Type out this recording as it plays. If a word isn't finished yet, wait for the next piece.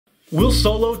Will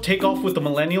Solo take off with the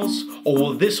Millennials, or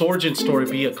will this origin story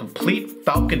be a complete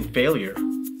Falcon failure?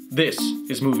 This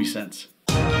is Movie Sense.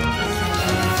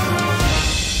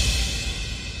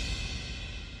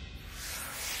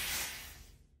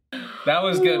 That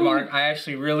was good, Mark. I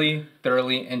actually really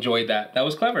thoroughly enjoyed that. That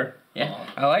was clever. Yeah.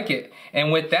 I like it.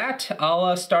 And with that,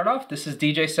 I'll start off. This is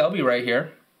DJ Selby right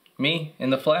here. Me, in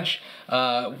the flesh,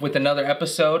 with another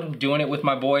episode. I'm doing it with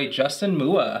my boy, Justin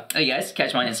Mua. Hey guys,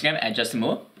 catch me on Instagram at Justin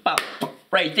Mua. Bow.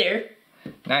 Right there.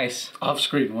 Nice. Off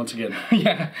screen once again.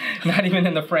 Yeah, not even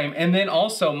in the frame. And then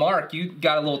also, Mark, you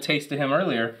got a little taste of him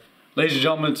earlier. Ladies and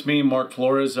gentlemen, it's me, Mark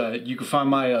Flores. You can find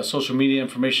my social media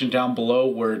information down below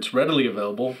where it's readily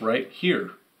available right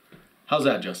here. How's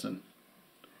that, Justin?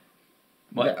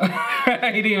 What?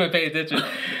 He didn't even pay attention.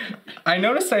 I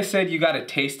noticed I said you got a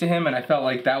taste of him, and I felt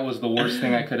like that was the worst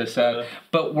thing I could have said.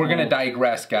 But we're going to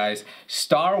digress, guys.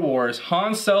 Star Wars,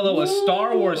 Han Solo, a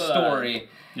Star Wars story.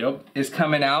 Yep. Is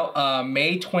coming out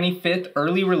May 25th,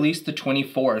 early release the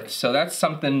 24th. So that's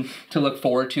something to look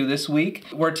forward to this week.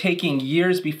 We're taking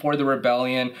years before the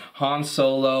rebellion. Han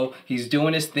Solo, he's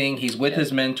doing his thing. He's with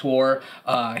his mentor.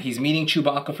 He's meeting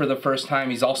Chewbacca for the first time.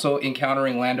 He's also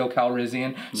encountering Lando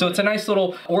Calrissian. So it's a nice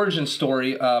little origin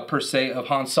story, per se, of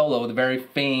Han Solo, the very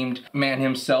famed man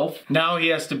himself. Now he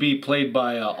has to be played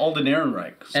by Alden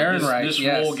Ehrenreich. So Ehrenreich, this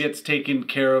role gets taken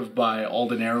care of by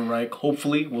Alden Ehrenreich.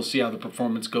 Hopefully, we'll see how the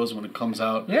performance goes when it comes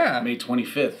out May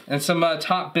 25th. And some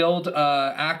top billed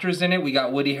actors in it. We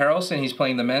got Woody Harrelson, he's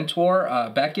playing the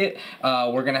mentor, Beckett.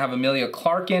 We're going to have Emilia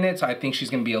Clarke in it, so I think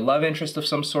she's going to be a love interest of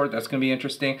some sort. That's going to be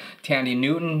interesting. Tandy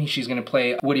Newton, she's going to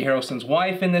play Woody Harrelson's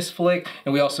wife in this flick.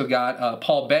 And we also got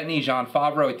Paul Bettany, Jon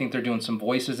Favreau. I think they're doing some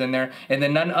voices in there. And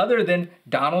then none other than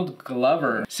Donald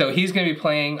Glover. So he's going to be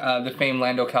playing the famed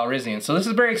Lando Calrissian. So this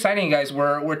is very exciting, guys.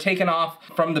 We're taking off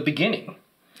from the beginning.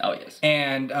 Oh, yes.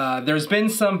 And there's been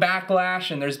some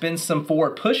backlash and there's been some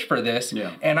forward push for this.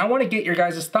 Yeah. And I want to get your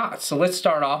guys' thoughts. So let's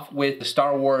start off with the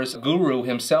Star Wars guru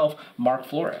himself, Mark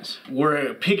Flores.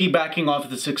 We're piggybacking off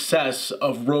the success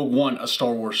of Rogue One, a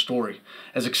Star Wars story.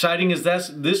 As exciting as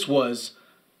this was,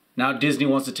 now Disney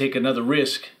wants to take another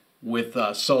risk with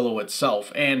Solo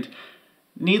itself. And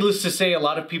needless to say, a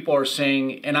lot of people are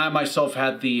saying, and I myself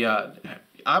had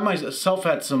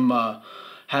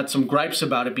some gripes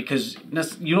about it, because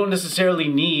you don't necessarily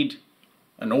need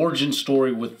an origin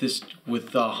story with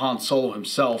Han Solo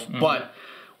himself. But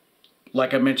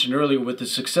like I mentioned earlier, with the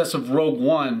success of Rogue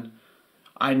One,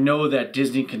 I know that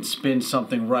Disney can spin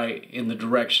something right in the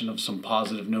direction of some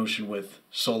positive notion with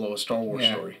Solo, a Star Wars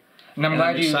story. And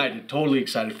I'm excited, totally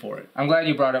excited for it. I'm glad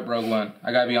you brought up Rogue One.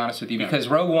 I gotta be honest with you, because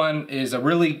Rogue One is a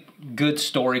really good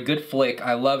story, good flick.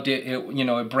 I loved it.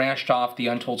 It branched off the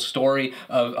untold story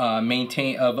of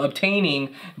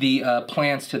obtaining the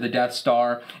plans to the Death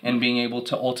Star and being able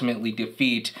to ultimately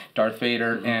defeat Darth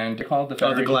Vader and the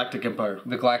Galactic Empire.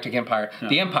 The Galactic Empire,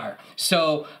 the Empire.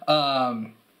 So,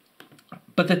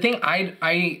 but the thing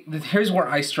here's where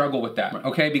I struggle with that.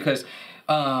 Okay, because.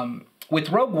 With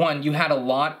Rogue One, you had a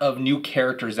lot of new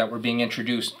characters that were being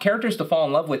introduced. Characters to fall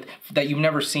in love with that you've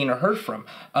never seen or heard from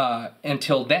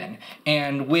until then.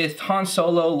 And with Han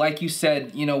Solo, like you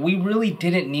said, we really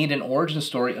didn't need an origin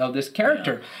story of this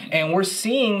character. Yeah. And we're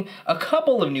seeing a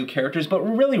couple of new characters, but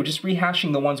we're really just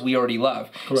rehashing the ones we already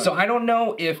love. Correct. So I don't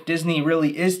know if Disney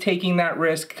really is taking that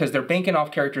risk, because they're banking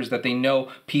off characters that they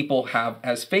know people have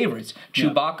as favorites. Yeah.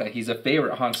 Chewbacca, he's a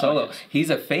favorite. Han Solo, he's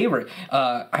a favorite.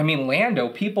 I mean, Lando,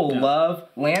 people love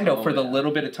Lando for the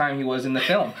little bit of time he was in the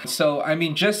film. So, I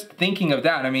mean, just thinking of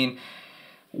that, I mean,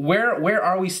 where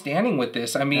are we standing with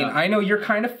this? I mean, I know you're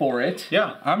kind of for it.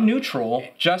 Yeah. I'm neutral.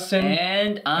 Justin.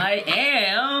 And I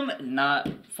am not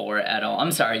for it at all.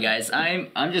 I'm sorry, guys.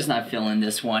 I'm just not feeling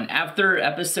this one. After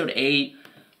episode 8,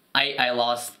 I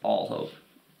lost all hope.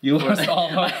 You lost all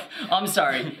hope? I'm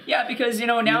sorry. Yeah, because,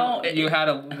 now... You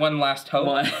had one last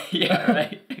hope? Yeah,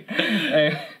 right.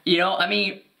 I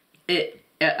mean,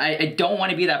 I don't want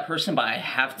to be that person, but I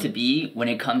have to be when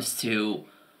it comes to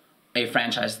a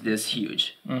franchise this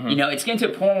huge. It's getting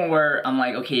to a point where I'm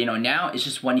like, okay, now it's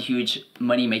just one huge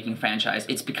money-making franchise.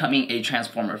 It's becoming a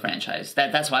Transformer franchise.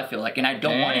 That's what I feel like, and I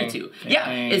don't want it to. Yeah,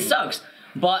 it sucks,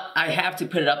 but I have to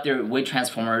put it up there with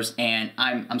Transformers, and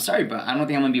I'm sorry, but I don't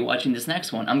think I'm going to be watching this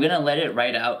next one. I'm going to let it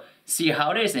ride out, see how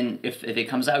it is, and if it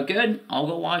comes out good, I'll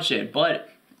go watch it. But,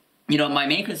 my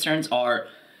main concerns are...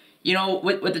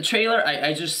 with the trailer,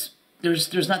 I just,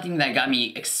 there's nothing that got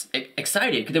me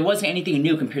excited, because there wasn't anything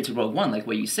new compared to Rogue One, like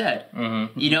what you said. I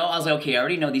was like, okay, I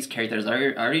already know these characters,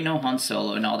 I already know Han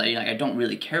Solo and all that. I don't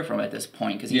really care for him at this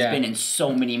point, because he's been in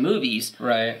so many movies.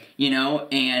 Right.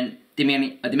 And the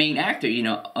main actor,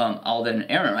 Alden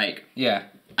Ehrenreich. Yeah.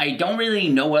 I don't really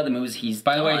know what other movies he's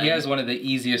By the done. way, he has one of the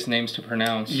easiest names to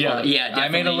pronounce. Yeah. Yeah, I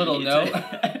made a little note.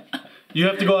 You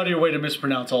have to go out of your way to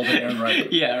mispronounce all the Aaron right.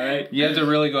 Yeah, right. You have to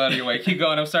really go out of your way. Keep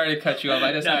going. I'm sorry to cut you off.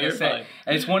 I just had to say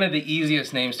fine. it's one of the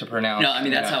easiest names to pronounce. No, I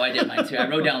mean that's how I did mine too. I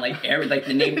wrote down like Aaron, like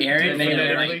the name Aaron, name and then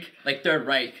Aaron. like Third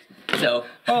Reich. So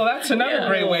Oh, that's another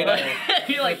great way to.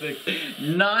 you're like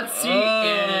Nazi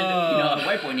and a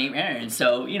white boy named Aaron.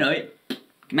 So it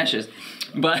meshes,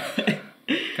 but.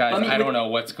 Guys, I mean, I don't know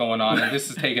what's going on, and this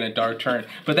is taking a dark turn.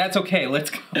 But that's okay. Let's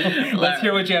go. Let's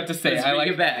hear what you have to say. Let's bring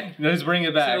it back. Let's bring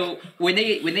it back. So when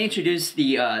they introduced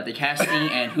the casting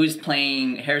and who's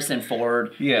playing Harrison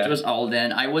Ford, Yeah. which was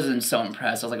Alden, I wasn't so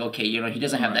impressed. I was like, okay, he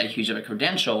doesn't have that huge of a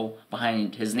credential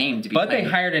behind his name to be. But they playing.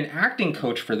 hired an acting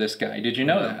coach for this guy. Did you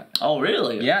know that? Oh,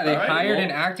 really? Yeah, they All right, hired well,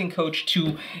 an acting coach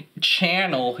to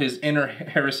channel his inner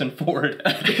Harrison Ford.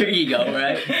 There you go,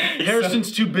 right?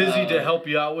 Harrison's too busy to help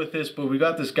you out with this, but we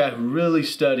got this guy who really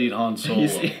studied Han Solo.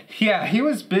 Yeah, he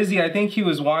was busy. I think he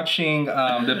was watching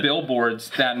the billboards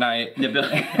that night,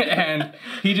 and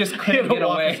he just couldn't get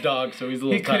walk away. his dog, so he's a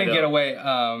little He couldn't tied get up. away.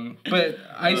 But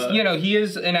he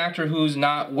is an actor who's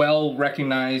not well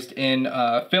recognized in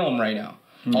film right now.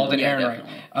 Alden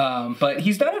Ehrenreich. But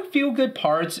he's done a few good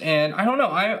parts, and I don't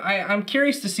know. I'm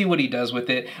curious to see what he does with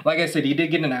it. Like I said, he did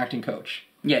get an acting coach.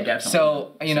 Yeah, definitely.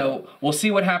 So, we'll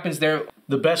see what happens there.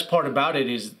 The best part about it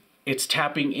is it's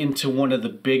tapping into one of the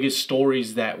biggest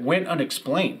stories that went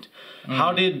unexplained.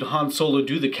 How did Han Solo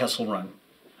do the Kessel Run?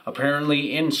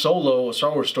 Apparently in Solo, a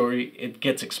Star Wars story, it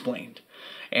gets explained.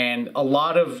 And a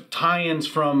lot of tie-ins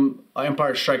from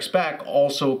Empire Strikes Back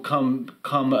also come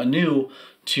anew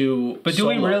to But do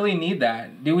we Solo. really need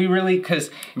that? Do we really?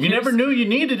 Because You never knew you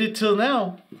needed it till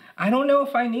now. I don't know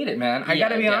if I need it, man. I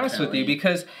gotta be honest with you, definitely.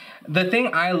 because the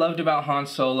thing I loved about Han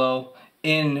Solo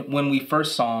when we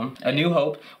first saw him, A New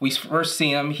Hope, we first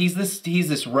see him, he's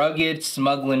this rugged,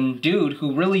 smuggling dude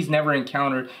who really's never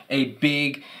encountered a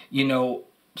big,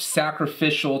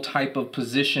 sacrificial type of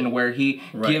position where he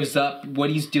gives up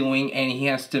what he's doing and he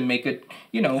has to make it,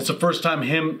 It's the first time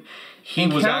he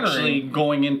was actually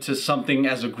going into something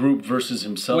as a group versus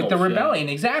himself. with the rebellion,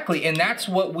 exactly. And that's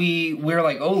what we're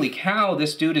like, holy cow,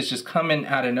 this dude is just coming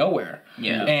out of nowhere.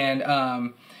 Yeah.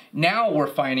 And now we're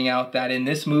finding out that in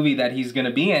this movie that he's going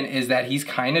to be in is that he's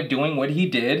kind of doing what he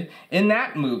did in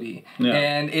that movie. Yeah.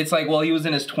 And it's like, well, he was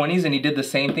in his 20s and he did the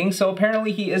same thing. So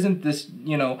apparently he isn't this,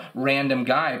 random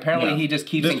guy. Apparently he just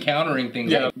keeps encountering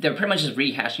things. Yeah. They're pretty much just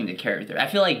rehashing the character. I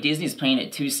feel like Disney's playing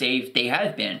it too safe. They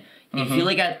have been. If you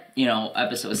look at,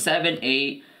 episode 7,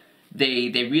 8,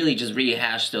 they really just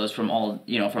rehashed those from all,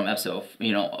 from episode,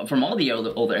 from all the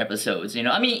older episodes,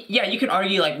 I mean, yeah, you can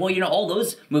argue like, well, all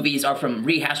those movies are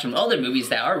rehashed from other movies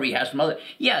that are rehashed from other,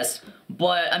 yes,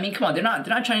 but I mean, come on, they're not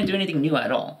trying to do anything new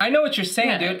at all. I know what you're saying,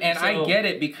 Yeah, dude, and I get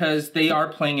it because they are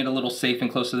playing it a little safe and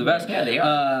close to the vest. Yeah, they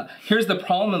are. Here's the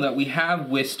problem that we have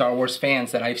with Star Wars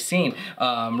fans that I've seen.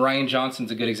 Rian Johnson's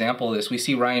a good example of this. We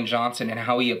see Rian Johnson and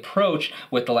how he approached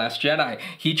with The Last Jedi.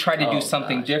 He tried to do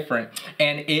something different,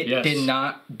 and it did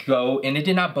not go, and it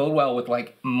did not bode well with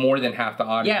like more than half the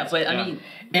audience. Yeah, but I mean...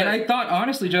 And I thought,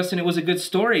 honestly, Justin, it was a good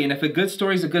story. And if a good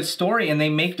story is a good story and they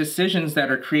make decisions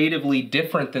that are creatively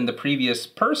different than the previous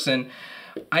person,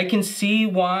 I can see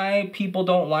why people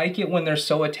don't like it when they're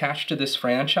so attached to this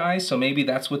franchise. So maybe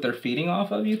that's what they're feeding off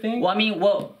of, you think? Well, I mean,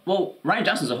 Rian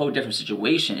Johnson's a whole different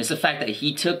situation. It's the fact that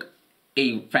he took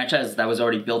a franchise that was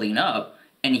already building up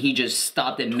and he just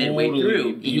stopped it midway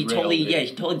through. He totally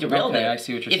derailed it. Okay, I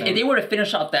see what you're saying. If they were to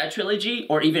finish off that trilogy,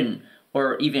 or even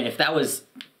if that was...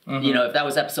 if that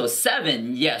was episode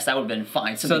 7, yes, that would have been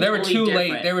fine. So they were totally too different.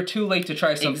 late. They were too late to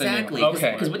try something Exactly. new.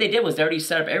 Okay. Because what they did was they already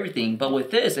set up everything. But with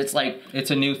this, it's like...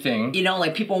 It's a new thing.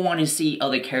 like people want to see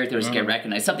other characters get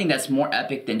recognized. Something that's more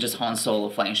epic than just Han Solo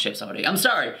flying ships all day. I'm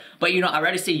sorry, but I'd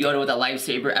rather see Yoda with a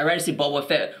lightsaber. I'd rather see Boba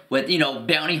Fett with,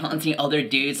 bounty hunting other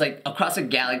dudes, like, across a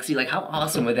galaxy. Like, how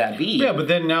awesome would that be? Yeah, but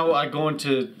then now I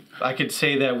could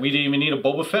say that we didn't even need a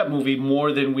Boba Fett movie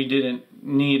more than we didn't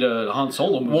need a Han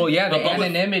Solo movie. Well, yeah, the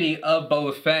anonymity of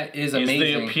Boba Fett is amazing.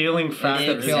 Is the appealing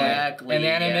factor. Exactly. And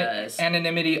the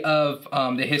anonymity of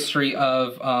the history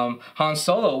of Han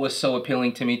Solo was so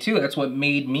appealing to me too. That's what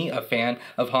made me a fan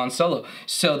of Han Solo.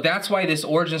 So that's why this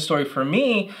origin story for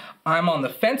me, I'm on the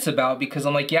fence about, because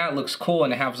I'm like, yeah, it looks cool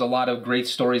and it has a lot of great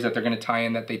stories that they're going to tie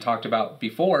in that they talked about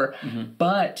before,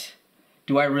 but...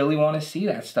 do I really want to see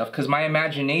that stuff? Because my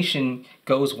imagination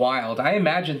goes wild. I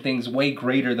imagine things way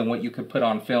greater than what you could put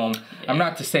on film. I'm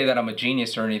not to say that I'm a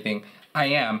genius or anything. I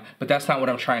am, but that's not what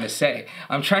I'm trying to say.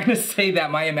 I'm trying to say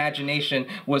that my imagination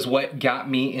was what got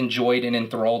me enjoyed and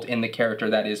enthralled in the character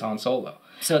that is Han Solo.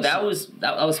 So that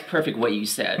was perfect what you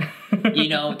said. You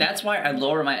know, that's why I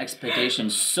lower my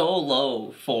expectations so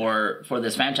low for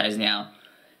this franchise now.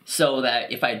 So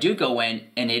that if I do go in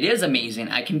and it is amazing,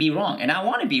 I can be wrong. And I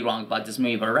want to be wrong about this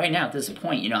movie, but right now at this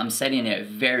point, you know, I'm setting it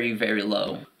very, very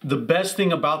low. The best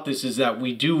thing about this is that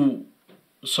we do,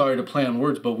 sorry to play on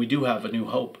words, but we do have a new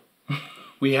hope.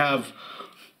 we have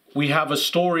a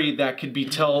story that could be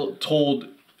told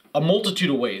a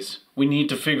multitude of ways. We need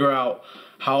to figure out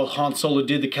how Han Solo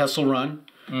did the Kessel Run.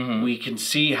 Mm-hmm. We can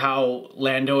see how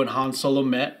Lando and Han Solo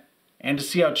met, and to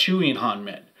see how Chewie and Han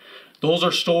met. Those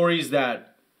are stories that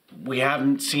we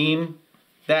haven't seen,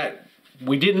 that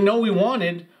we didn't know we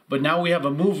wanted, but now we have a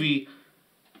movie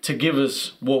to give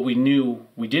us what we knew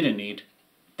we didn't need,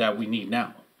 that we need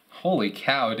now. Holy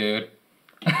cow, dude.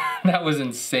 That was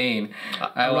insane.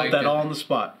 I wrote that all on the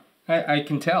spot. I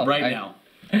can tell. Right now.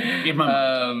 In my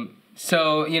mind.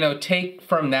 So, you know, take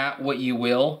from that what you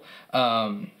will.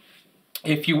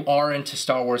 If you are into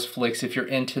Star Wars flicks, if you're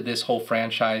into this whole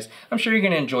franchise, I'm sure you're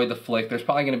going to enjoy the flick. There's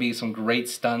probably going to be some great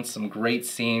stunts, some great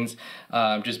scenes,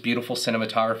 just beautiful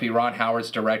cinematography. Ron Howard's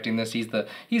directing this.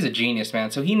 He's a genius, man.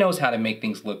 So he knows how to make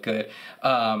things look good.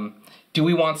 Do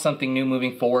we want something new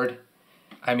moving forward?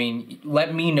 I mean,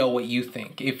 let me know what you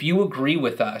think. If you agree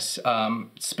with us,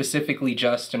 specifically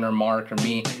Justin or Mark or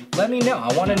me, let me know.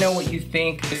 I want to know what you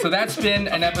think. So that's been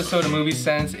an episode of Movie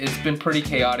Sense. It's been pretty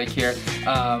chaotic here.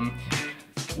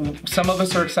 Some of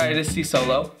us are excited to see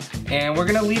Solo, and we're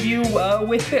gonna leave you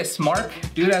with this. Mark,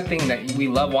 do that thing that we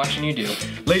love watching you do.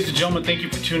 Ladies and gentlemen, thank you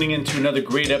for tuning in to another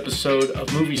great episode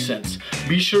of Movie Sense.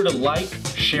 Be sure to like,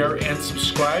 share, and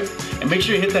subscribe, and make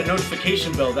sure you hit that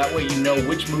notification bell. That way you know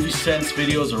which Movie Sense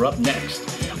videos are up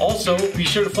next. Also, be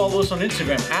sure to follow us on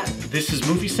Instagram at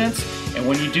ThisIsMovieSense, and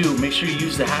when you do, make sure you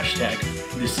use the hashtag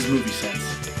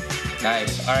ThisIsMovieSense.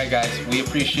 Nice. All right, guys. We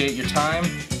appreciate your time.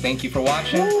 Thank you for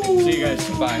watching. See you guys.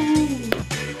 Bye.